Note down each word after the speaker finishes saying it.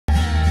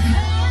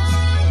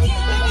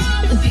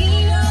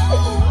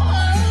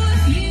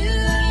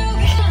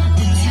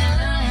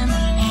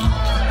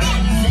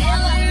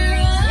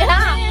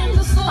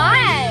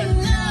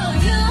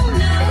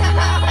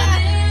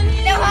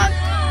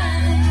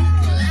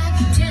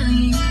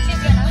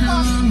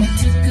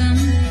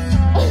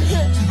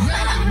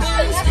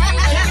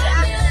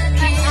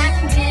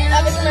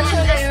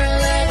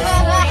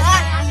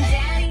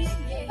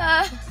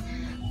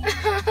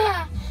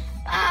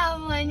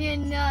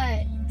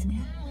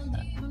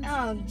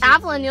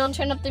Evelyn, you want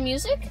to turn up the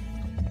music?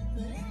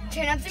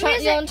 Turn up the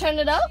music. You want to turn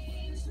it up?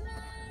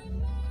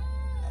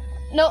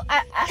 No,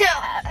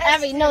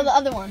 Abby, no, the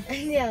other one.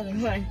 The other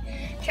one.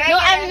 No,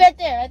 Abby, right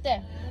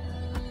there.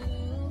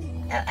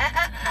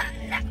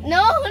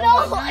 No,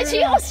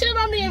 she almost turned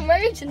on the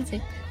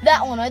emergency.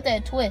 That one right there,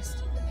 twist.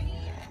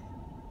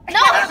 No!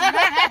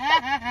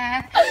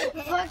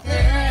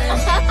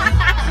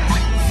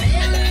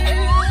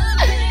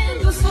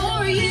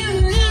 Before you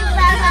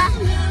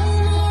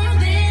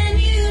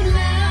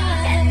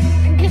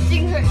I'm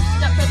getting her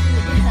stuck up in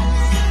the glass.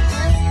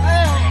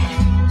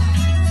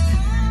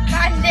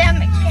 God damn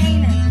it,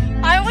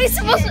 Kanan. Aren't we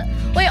supposed to?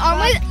 Wait,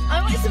 aren't we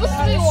supposed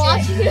to be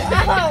watching it?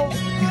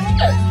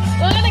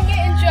 We're gonna get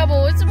in trouble.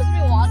 We're supposed to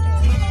be watching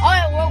it. Oh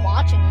yeah, we're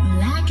watching it.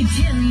 I can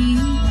tell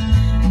you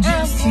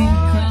just to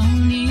call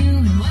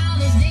you while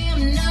those damn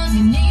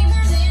nosy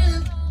neighbors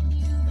in.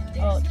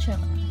 Oh, chill.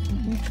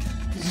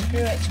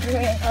 Screw it.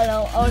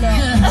 Oh no.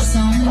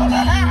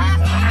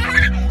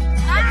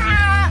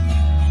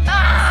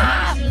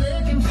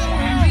 Looking for a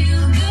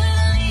real good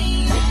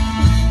lead.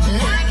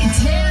 I can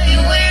tell you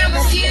where my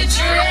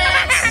future is.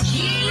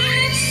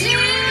 Keeps to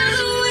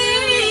the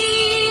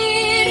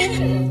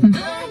wind.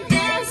 But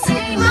that's it.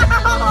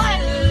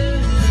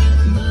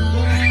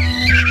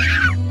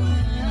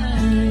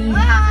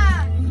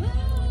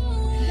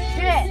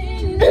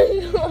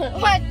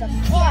 What the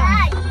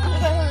fuck?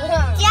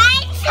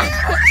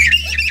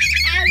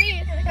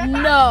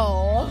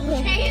 No.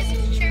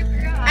 Jesus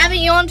Christ. Abby,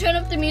 you want to turn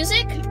up the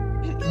music?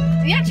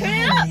 Yeah, turn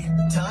it up.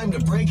 Time to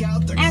break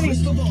out the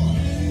crystal ball.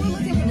 We're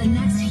looking for the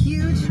next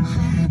huge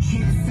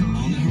hit song.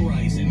 On the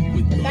horizon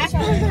with That's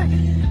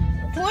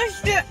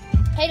push it.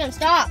 Hayden,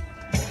 stop.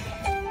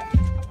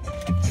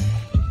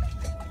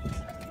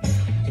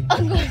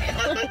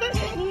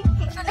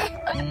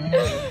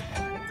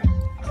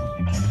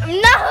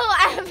 No,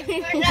 Abby.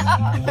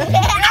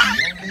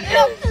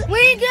 No, we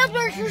need to get up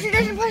there so she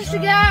doesn't push the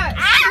gas.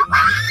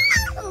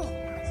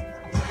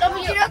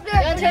 Get up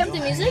there. You want to turn up the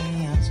music? I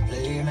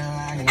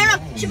don't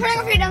know. She put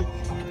her feet down.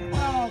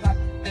 Oh, God.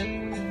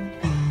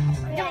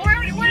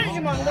 Where is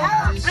your mom?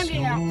 I'm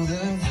getting out.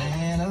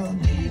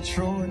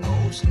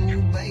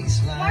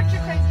 Watch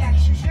your crazy ass,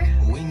 sister.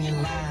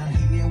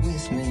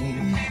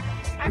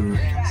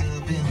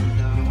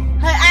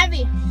 Hey,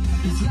 Abby.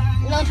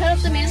 You want to turn up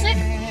the music?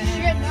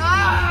 Shit, no.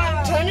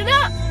 Turn it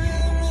up.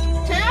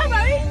 Turn it up,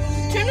 Abby.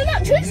 Turn it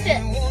up. Twist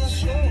it.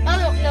 Oh,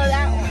 no,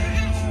 that one.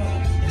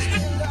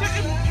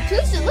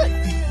 Twist it, look.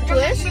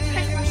 Twist.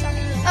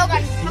 Oh,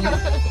 God.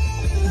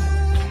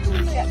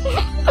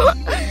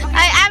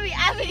 Hey, Abby,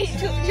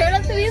 turn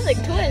up the music.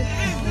 Twist.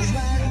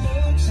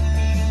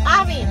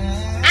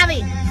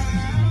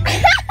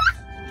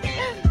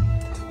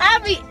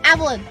 Abby.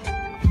 Evelyn.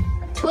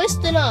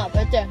 Twist it up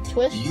right there.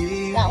 Twist.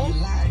 That one.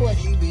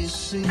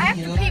 Twist. I have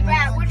to peep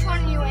out. Which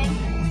one are you in?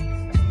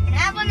 And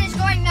Evelyn is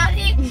going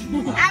nutty.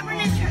 Evelyn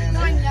is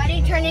going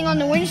nutty, turning on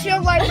the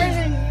windshield wipers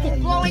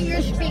and blowing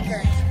your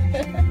speakers.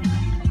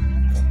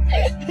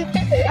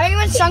 Are you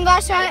in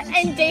sunglasses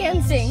and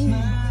dancing? I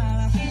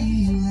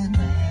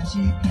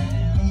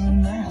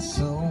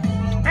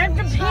have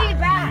to pee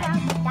back.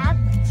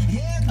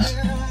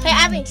 Hey,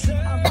 Abby.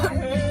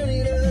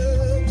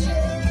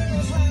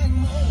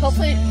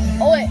 Hopefully.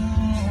 Oh, wait.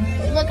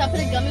 Look, I put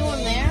a gummy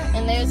worm there,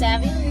 and there's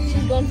Abby.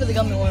 She's going for the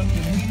gummy worm.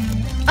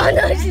 Oh,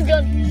 no, she's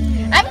going.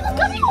 Abby, the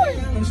gummy worm!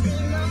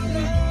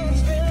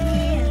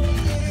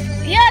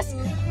 Yes!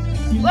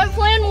 We're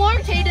playing war,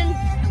 Caden.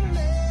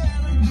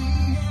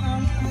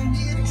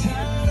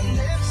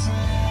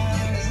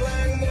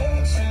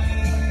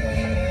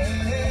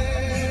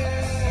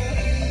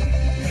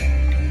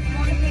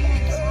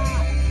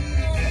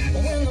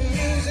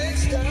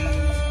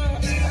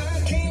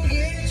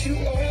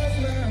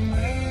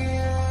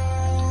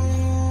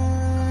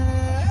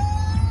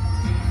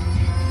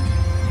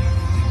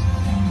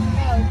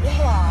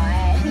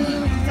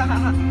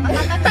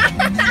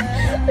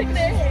 Look at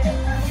their hair.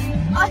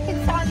 Oh,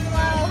 it's on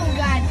low. Oh,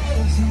 God.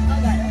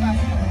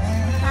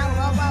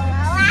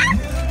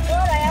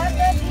 Lord, I have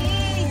to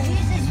pee.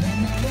 Jesus.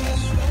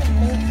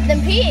 Then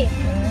pee.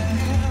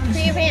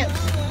 Pee your pants.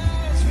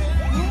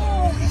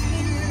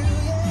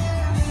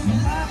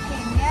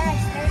 Fucking yes,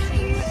 there she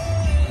is.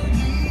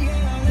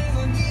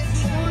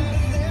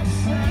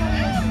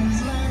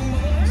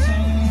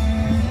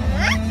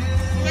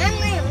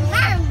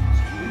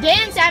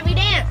 Dance, Abby,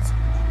 dance.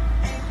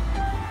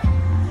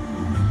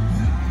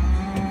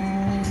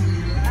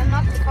 I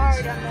knocked the car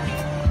down there.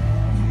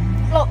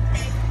 Oh.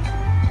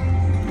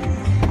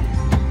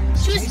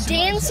 She was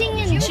dancing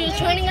and she was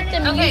turning up the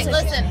music. Okay,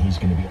 listen.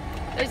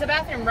 There's a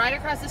bathroom right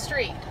across the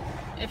street.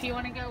 If you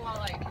want to go,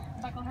 I'll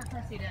buckle her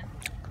car seat in.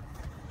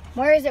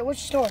 Where is it? Which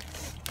store?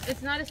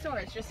 It's not a store.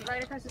 It's just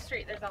right across the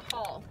street. There's a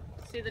hall.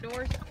 See the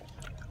doors?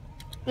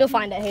 You'll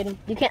find it, Hayden.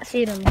 You can't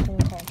see it on the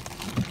phone call.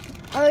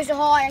 Oh, there's a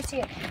hall. I see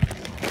it.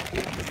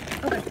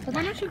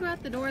 Why don't you go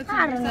out the door?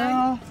 I don't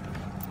know.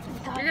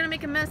 You're gonna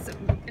make a mess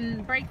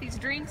and break these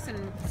drinks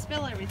and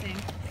spill everything.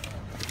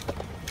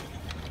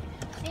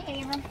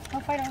 See, Abram.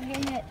 Hope I don't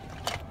get hit.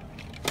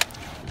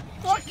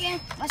 Chicken.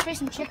 Let's make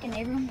some chicken,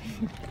 Abram.